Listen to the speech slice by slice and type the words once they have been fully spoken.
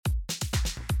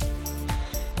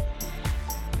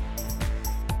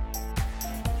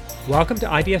Welcome to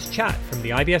IBS Chat from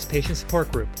the IBS Patient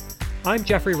Support Group. I'm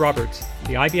Jeffrey Roberts,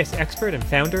 the IBS expert and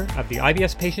founder of the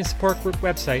IBS Patient Support Group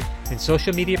website and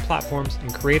social media platforms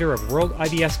and creator of World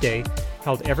IBS Day,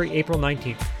 held every April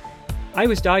 19th. I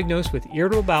was diagnosed with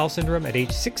irritable bowel syndrome at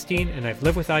age 16 and I've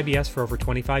lived with IBS for over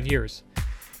 25 years.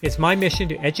 It's my mission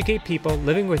to educate people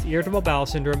living with irritable bowel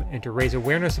syndrome and to raise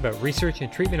awareness about research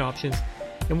and treatment options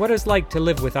and what it's like to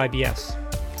live with IBS.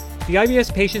 The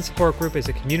IBS Patient Support Group is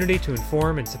a community to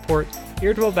inform and support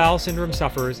irritable bowel syndrome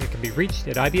sufferers and can be reached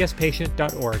at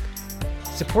ibspatient.org.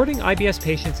 Supporting IBS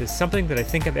patients is something that I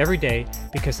think of every day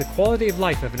because the quality of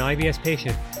life of an IBS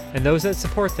patient and those that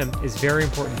support them is very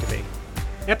important to me.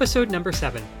 Episode number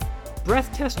 7.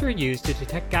 Breath tests are used to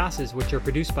detect gases which are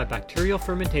produced by bacterial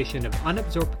fermentation of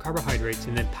unabsorbed carbohydrates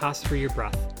and then pass through your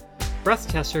breath. Breath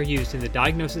tests are used in the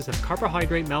diagnosis of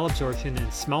carbohydrate malabsorption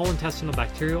and small intestinal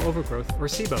bacterial overgrowth, or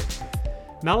SIBO.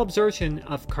 Malabsorption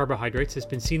of carbohydrates has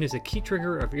been seen as a key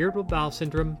trigger of irritable bowel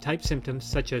syndrome type symptoms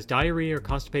such as diarrhea or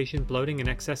constipation, bloating, and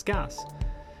excess gas.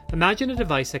 Imagine a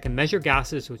device that can measure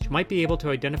gases which might be able to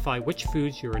identify which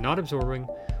foods you are not absorbing,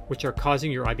 which are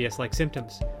causing your IBS-like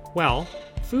symptoms. Well,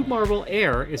 FoodMarble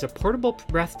Air is a portable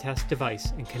breath test device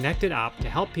and connected app to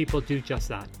help people do just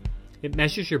that. It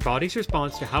measures your body's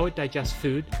response to how it digests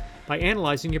food by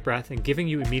analyzing your breath and giving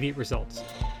you immediate results.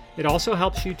 It also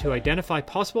helps you to identify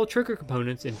possible trigger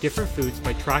components in different foods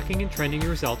by tracking and trending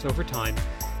your results over time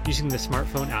using the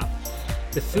smartphone app.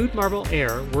 The FoodMarble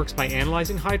Air works by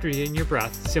analyzing hydrogen in your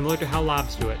breath, similar to how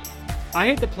labs do it. I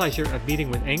had the pleasure of meeting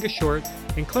with Angus Short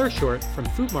and Claire Short from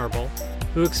FoodMarble,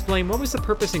 who explained what was the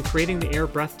purpose in creating the Air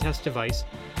breath test device,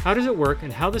 how does it work,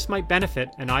 and how this might benefit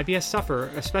an IBS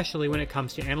sufferer, especially when it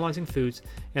comes to analyzing foods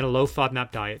in a low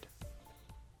FODMAP diet.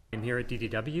 I'm here at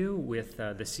DDW with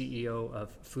the CEO of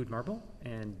FoodMarble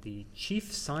and the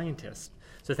chief scientist.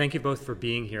 So thank you both for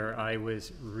being here. I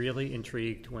was really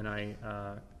intrigued when I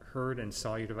heard and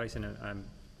saw your device, and I'm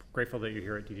grateful that you're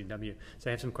here at DDW. So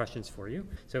I have some questions for you.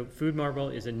 So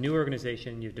FoodMarble is a new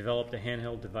organization. You've developed a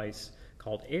handheld device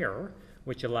called Air,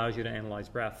 which allows you to analyze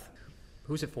breath.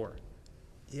 Who's it for?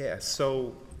 Yeah,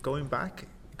 so going back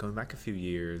a few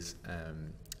years,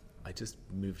 I just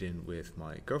moved in with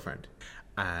my girlfriend,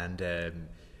 and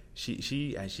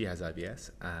she has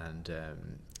IBS, and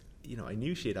I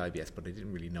knew she had IBS, but I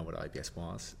didn't really know what IBS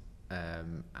was,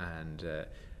 and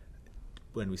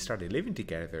when we started living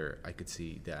together, I could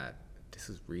see that this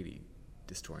was really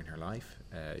destroying her life.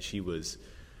 She was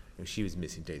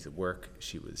missing days at work.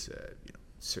 She was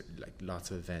certain, like lots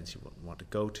of events she wouldn't want to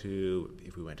go to.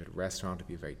 If we went to a restaurant, it'd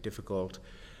be very difficult.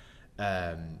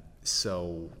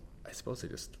 So I suppose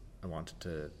I wanted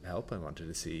to help. I wanted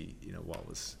to see what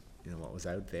was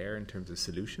out there in terms of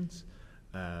solutions.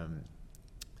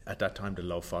 At that time, the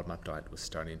low FODMAP diet was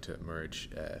starting to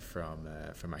emerge from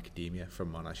academia,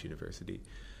 from Monash University,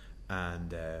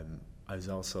 and I was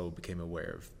also became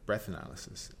aware of breath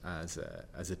analysis as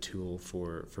a tool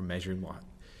for measuring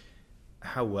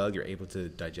how well you're able to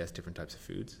digest different types of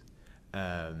foods.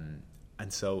 And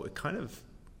so it kind of,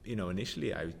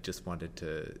 initially I just wanted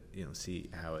to, see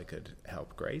how I could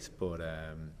help Grace, but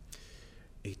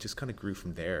it just kind of grew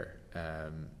from there.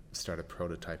 Started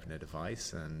prototyping a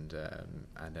device, and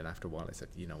then after a while I said,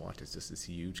 there's just this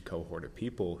huge cohort of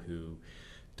people who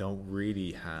don't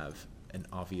really have an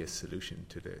obvious solution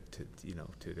to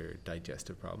their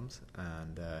digestive problems,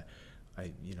 and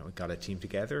I got a team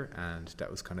together, and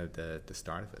that was kind of the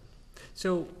start of it.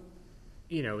 So,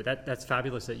 that's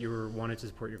fabulous that you wanted to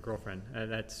support your girlfriend.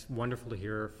 That's wonderful to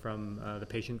hear from the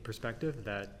patient perspective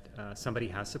that somebody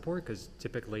has support, because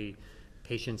typically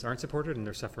patients aren't supported and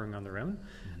they're suffering on their own.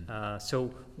 Mm-hmm.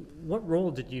 So what role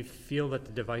did you feel that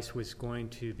the device was going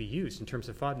to be used in terms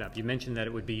of FODMAP? You mentioned that it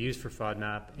would be used for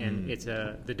FODMAP, and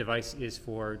the device is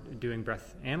for doing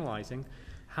breath analyzing.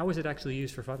 How is it actually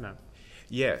used for FODMAP?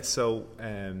 Yeah, so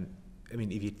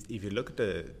if you look at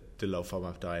the low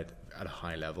FODMAP diet at a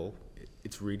high level,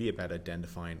 it's really about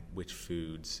identifying which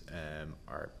foods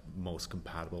are most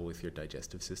compatible with your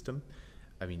digestive system.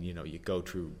 You go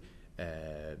through,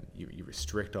 you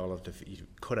restrict you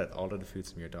cut out all of the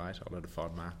foods from your diet, all of the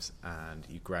FODMAPs, and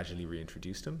you gradually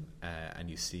reintroduce them, and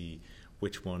you see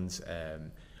which ones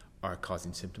are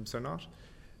causing symptoms or not.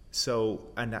 So,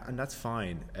 and that's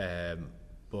fine.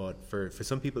 But for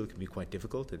some people, it can be quite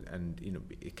difficult, and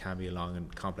it can be a long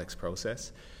and complex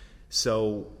process.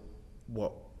 So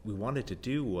what we wanted to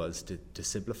do was to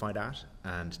simplify that,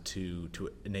 and to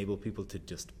enable people to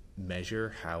just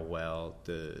measure how well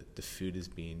the food is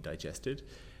being digested.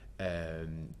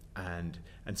 And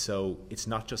so it's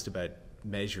not just about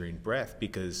measuring breath,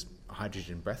 because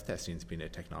hydrogen breath testing has been a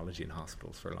technology in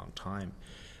hospitals for a long time.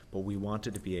 but we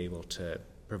wanted to be able to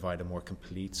provide a more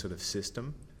complete sort of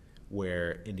system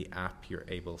where in the app you're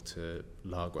able to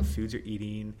log what foods you're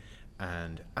eating,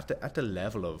 and at the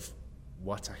level of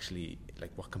what's actually,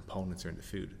 like, what components are in the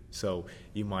food. So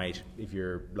you might, if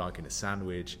you're logging a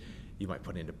sandwich, you might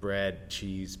put in the bread,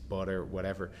 cheese, butter,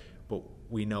 whatever, but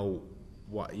we know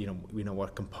what, we know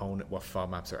what component, what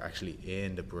FODMAPs are actually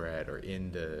in the bread or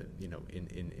in the,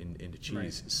 in the cheese.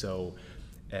 Right. So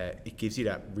it gives you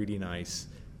that really nice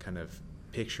kind of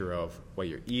picture of what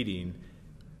you're eating.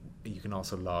 You can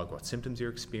also log what symptoms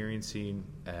you're experiencing,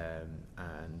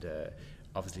 and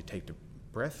obviously take the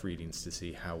breath readings to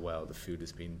see how well the food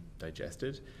is being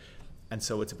digested. And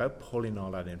so it's about pulling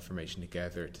all that information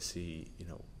together to see,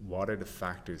 what are the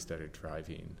factors that are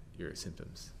driving your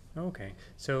symptoms. Okay,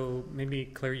 so maybe,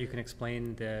 Claire, you can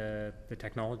explain the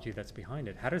technology that's behind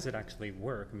it. How does it actually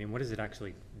work? I mean, what is it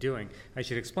actually doing? I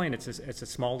should explain, it's a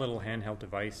small little handheld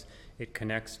device. It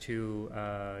connects to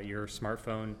your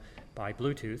smartphone by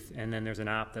Bluetooth, and then there's an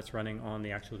app that's running on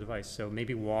the actual device. So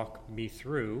maybe walk me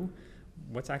through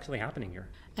what's actually happening here.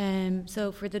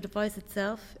 So for the device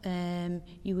itself,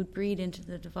 you would breathe into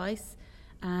the device,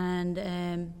 and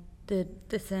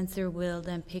the sensor will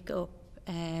then pick up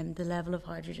the level of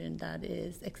hydrogen that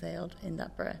is exhaled in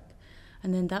that breath.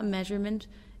 And then that measurement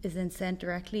is then sent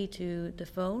directly to the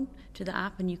phone, to the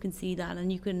app, and you can see that,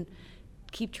 and you can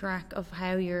keep track of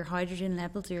how your hydrogen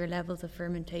levels or your levels of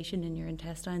fermentation in your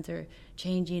intestines are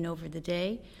changing over the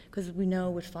day, because we know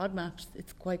with FODMAPs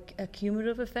it's quite a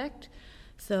cumulative effect.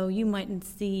 So you might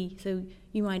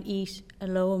eat a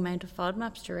low amount of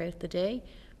FODMAPs throughout the day,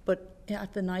 but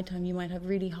at the nighttime you might have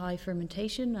really high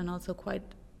fermentation and also quite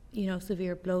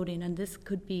severe bloating, and this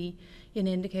could be an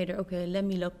indicator. Okay, let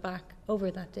me look back over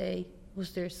that day.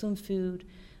 Was there some food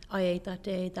I ate that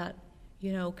day that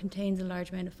contains a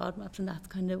large amount of FODMAPs? And that's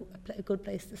kind of a good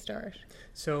place to start.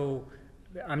 So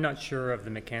I'm not sure of the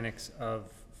mechanics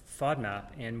of FODMAP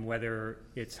and whether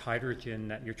it's hydrogen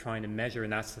that you're trying to measure,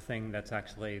 and that's the thing that's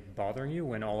actually bothering you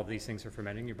when all of these things are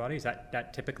fermenting in your body. Is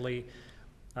that typically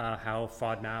how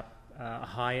FODMAP, a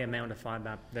high amount of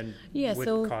FODMAP then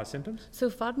would cause symptoms? So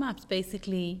FODMAPs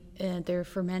basically, they're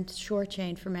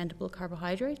short-chain fermentable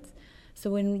carbohydrates. So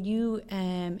when you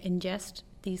ingest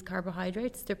these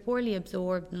carbohydrates, they're poorly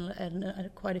absorbed in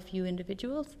quite a few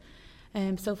individuals.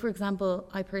 So for example,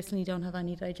 I personally don't have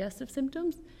any digestive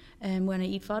symptoms when I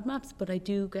eat FODMAPs, but I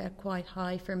do get quite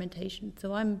high fermentation.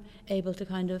 So I'm able to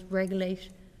kind of regulate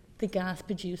the gas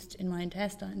produced in my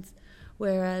intestines.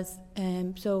 Whereas,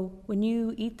 so when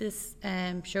you eat this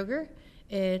sugar,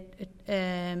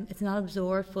 it's not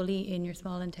absorbed fully in your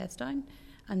small intestine,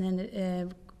 and then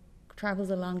it travels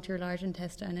along to your large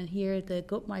intestine. And here, the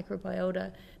gut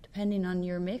microbiota, depending on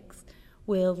your mix,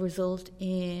 will result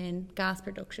in gas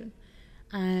production.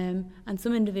 And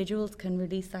some individuals can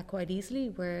release that quite easily,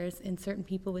 whereas in certain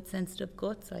people with sensitive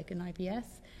guts, like in IBS,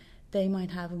 they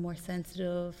might have a more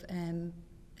sensitive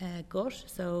gut,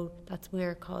 so that's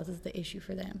where it causes the issue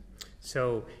for them.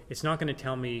 So it's not going to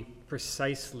tell me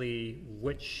precisely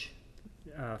which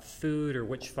food or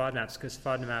which FODMAPs, because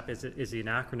FODMAP is an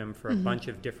acronym for a bunch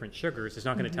of different sugars. It's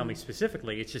not going to tell me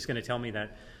specifically. It's just going to tell me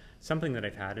that something that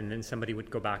I've had, and then somebody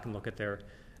would go back and look at their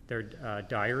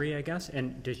diary, I guess.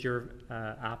 And does your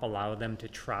app allow them to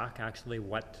track actually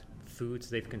what foods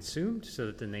they've consumed, so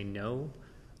that then they know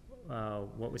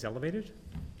what was elevated?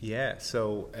 Yeah.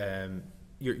 So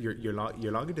you're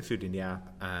logging the food in the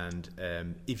app,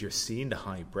 and if you're seeing the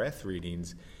high breath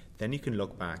readings, then you can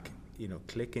look back.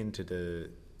 Click into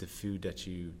the food that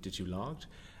you logged,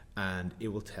 and it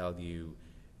will tell you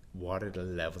what are the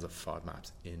levels of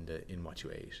FODMAPs in what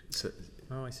you ate. So,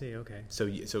 oh, I see. Okay. So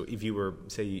if you were,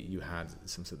 say you had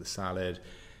some sort of salad,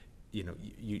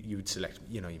 you would select,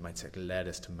 you might select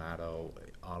lettuce, tomato,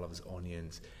 olives,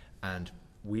 onions, and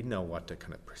we know what the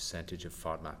kind of percentage of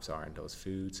FODMAPs are in those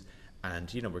foods.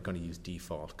 And we're going to use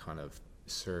default kind of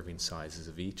serving sizes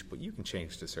of each, but you can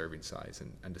change the serving size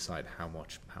and decide how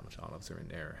much olives are in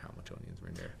there, or how much onions are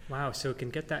in there. Wow, so it can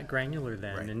get that granular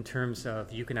then, right, in terms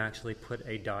of you can actually put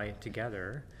a diet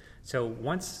together. So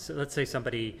once, let's say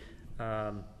somebody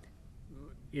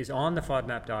is on the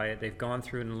FODMAP diet, they've gone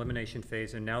through an elimination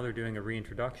phase, and now they're doing a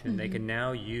reintroduction. They can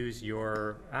now use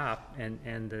your app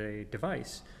and the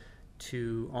device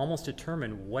to almost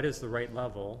determine what is the right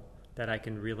level that I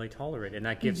can really tolerate, and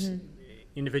that gives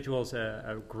individuals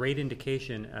a great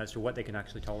indication as to what they can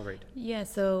actually tolerate. Yeah,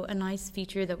 so a nice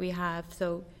feature that we have,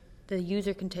 so the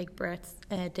user can take breaths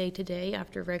day to day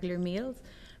after regular meals,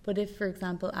 but if, for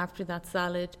example, after that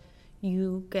salad,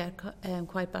 you get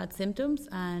quite bad symptoms,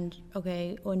 and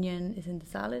okay, onion is in the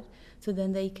salad, so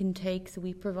then they can take, so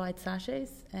we provide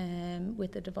sachets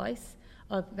with a device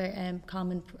of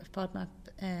common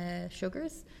FODMAP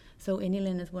sugars. So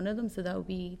inulin is one of them, so that would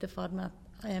be the FODMAP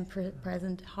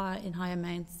present in high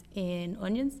amounts in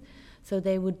onions. So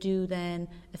they would do then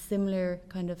a similar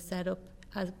kind of setup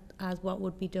as what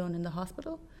would be done in the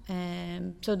hospital.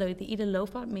 So they would eat a low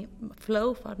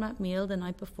FODMAP meal the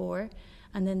night before,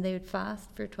 and then they would fast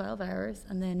for 12 hours,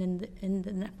 and then in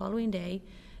the following day,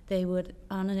 they would,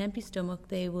 on an empty stomach,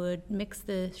 they would mix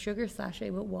the sugar sachet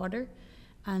with water,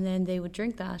 and then they would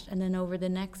drink that, and then over the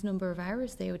next number of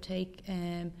hours, they would take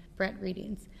breath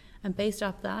readings. And based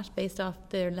off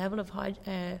their level of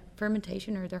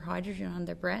fermentation or their hydrogen on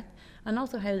their breath, and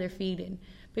also how they're feeling.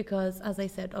 Because, as I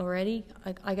said already,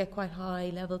 I get quite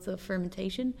high levels of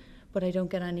fermentation, but I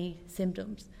don't get any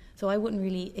symptoms. So I wouldn't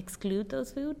really exclude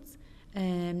those foods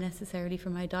necessarily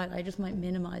from my diet. I just might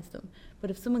minimize them. But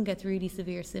if someone gets really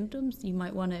severe symptoms, you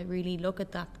might want to really look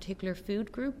at that particular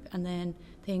food group and then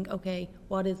think, okay,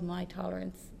 what is my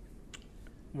tolerance?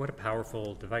 What a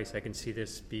powerful device. I can see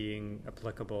this being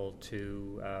applicable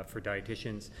to for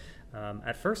dietitians.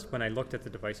 At first, when I looked at the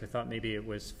device, I thought maybe it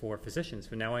was for physicians,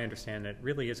 but now I understand that it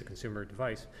really is a consumer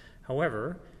device.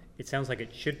 However, it sounds like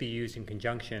it should be used in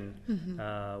conjunction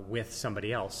with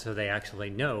somebody else, so they actually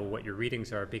know what your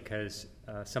readings are, because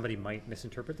somebody might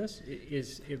misinterpret this.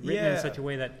 Is it written in such a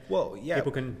way that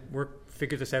people can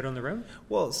figure this out on their own?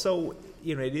 Well, so,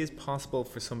 it is possible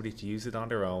for somebody to use it on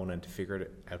their own and to figure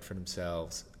it out for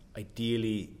themselves.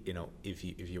 Ideally, if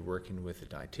you're working with a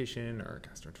dietitian or a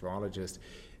gastroenterologist,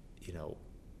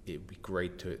 it'd be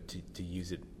great to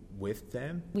use it with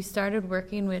them. We started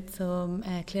working with some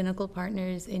clinical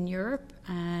partners in Europe,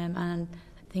 and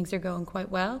things are going quite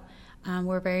well.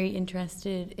 We're very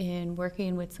interested in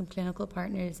working with some clinical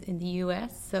partners in the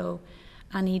US, so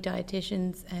any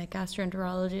dietitians,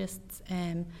 gastroenterologists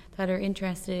that are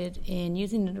interested in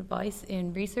using the device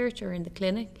in research or in the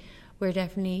clinic, we're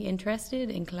definitely interested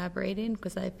in collaborating,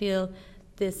 because I feel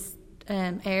this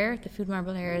the Food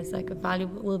Marble Air is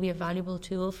will be a valuable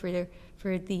tool for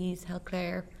these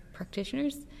healthcare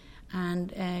practitioners,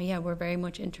 and we're very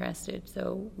much interested,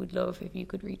 so we'd love if you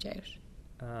could reach out.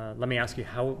 Let me ask you,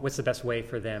 what's the best way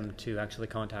for them to actually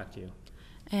contact you?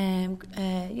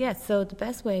 So the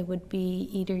best way would be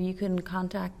either you can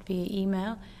contact via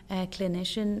email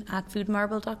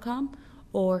clinician@foodmarble.com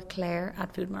or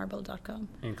Claire@foodmarble.com.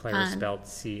 And Claire is spelled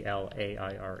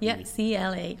C-L-A-I-R-E. Yeah,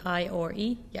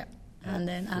 C-L-A-I-R-E, yeah. And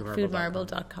then at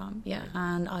foodmarble.com,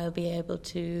 and I'll be able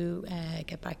to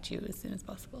get back to you as soon as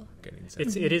possible.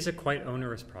 It is a quite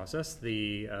onerous process,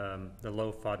 the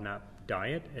low FODMAP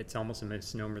diet. It's almost a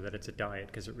misnomer that it's a diet,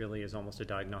 because it really is almost a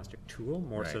diagnostic tool,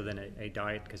 more so than a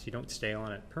diet, because you don't stay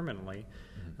on it permanently.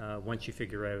 Once you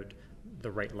figure out the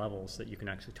right levels that you can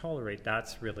actually tolerate,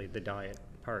 that's really the diet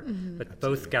part. But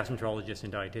both gastroenterologists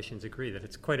and dietitians agree that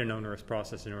it's quite an onerous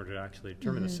process in order to actually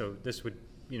determine this. So this would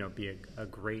be a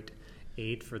great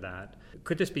aid for that.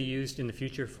 Could this be used in the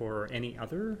future for any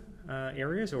other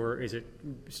areas, or is it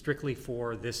strictly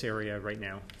for this area right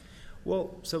now?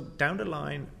 Well, so down the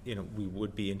line, we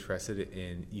would be interested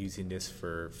in using this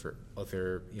for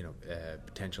other,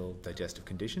 potential digestive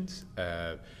conditions.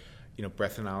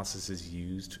 Breath analysis is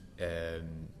used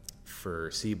for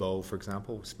SIBO, for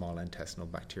example, small intestinal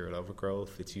bacterial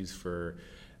overgrowth. It's used for,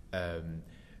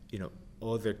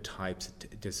 other types.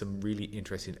 There's some really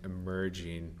interesting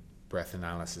emerging breath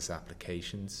analysis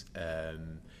applications.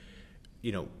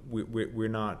 We're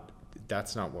not.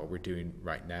 That's not what we're doing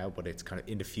right now, but it's kind of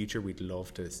in the future. We'd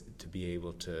love to be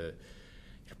able to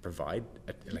provide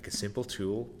a simple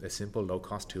tool, a simple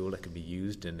low-cost tool that can be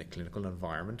used in a clinical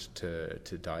environment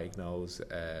to diagnose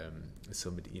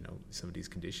some of these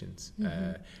conditions.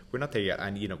 We're not there yet,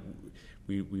 and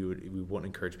we won't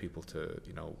encourage people to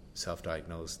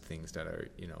self-diagnose things that are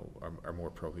more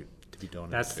appropriate to be done.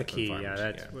 That's the key.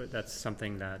 That's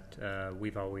something that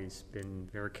we've always been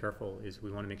very careful. Is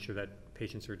we want to make sure that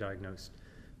patients are diagnosed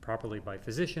properly by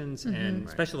physicians, and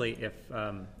especially if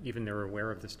even they're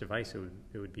aware of this device,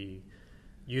 it would be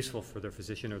useful for their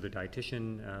physician or their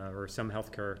dietitian or some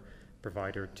healthcare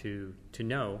provider to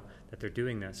know that they're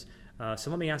doing this. So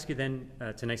let me ask you then,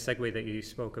 it's a nice segue that you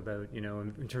spoke about,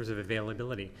 in terms of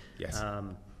availability. Yes.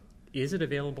 Is it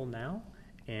available now?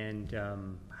 And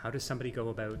how does somebody go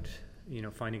about,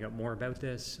 finding out more about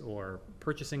this or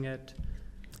purchasing it?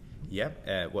 Yeah,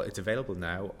 well, it's available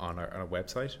now on our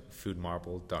website,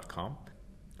 foodmarble.com.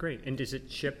 Great. And does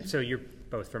it ship? So you're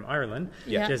both from Ireland.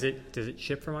 Yeah. Does it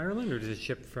ship from Ireland, or does it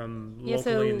ship from Yeah,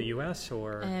 locally in so, the US?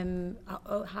 Or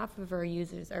half of our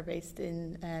users are based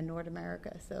in North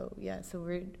America. So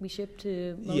we ship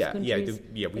to most countries.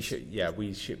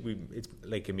 It's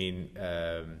like, I mean,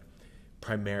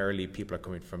 primarily people are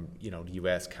coming from, you know, the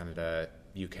US, Canada,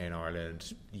 UK and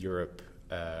Ireland, Europe.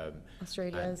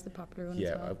 Australia is the popular one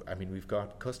as well. I mean, we've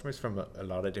got customers from a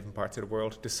lot of different parts of the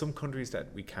world. There's some countries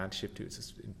that we can't ship to; it's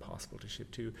just impossible to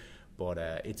ship to. But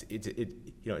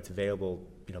it's available,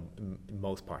 you know, in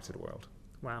most parts of the world.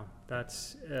 Wow,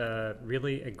 that's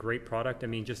really a great product. I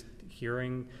mean, just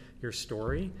hearing your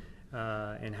story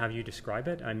and how you describe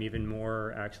it, I'm even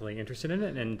more actually interested in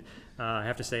it. And I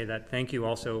have to say that thank you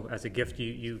also as a gift.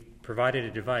 You provided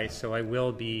a device, so I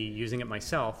will be using it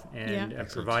myself and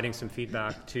providing some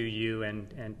feedback to you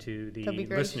and to the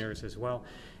listeners as well.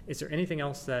 Is there anything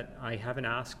else that I haven't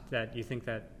asked that you think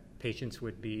that patients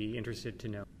would be interested to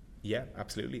know? Yeah,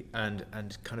 absolutely. And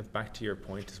kind of back to your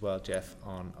point as well, Jeff,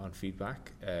 on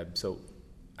feedback. So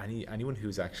anyone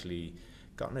who's actually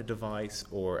gotten a device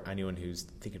or anyone who's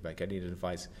thinking about getting a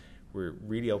device, we're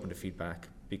really open to feedback,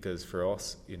 because for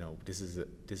us, you know, this is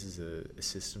a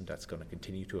system that's going to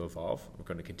continue to evolve. We're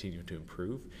going to continue to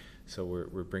improve. So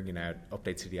we're bringing out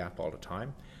updates to the app all the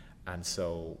time. And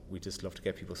so we just love to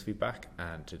get people's feedback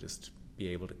and to just be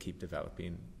able to keep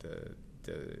developing the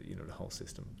whole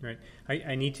system. Right.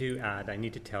 I need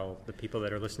to tell the people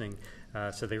that are listening,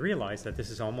 so they realize that this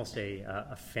is almost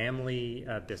a family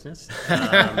business.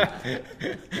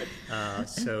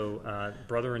 So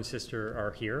brother and sister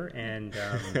are here, and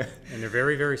they're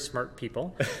very, very smart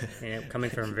people, and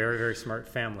coming from a very, very smart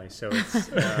family. So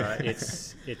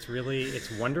it's really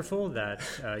wonderful that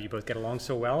you both get along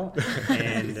so well,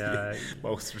 and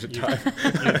most of the time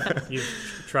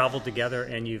you've traveled together,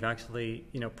 and you've actually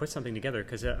put something together.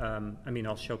 Because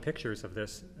I'll show pictures of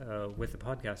this with the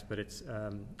podcast, but it's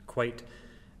quite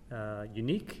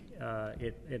unique.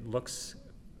 It looks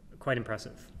quite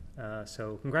impressive.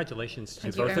 So congratulations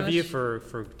to both of you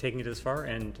for taking it this far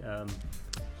and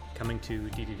coming to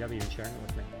DDW and sharing it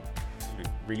with me.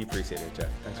 Really appreciate it, Jeff.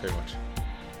 Thanks very much.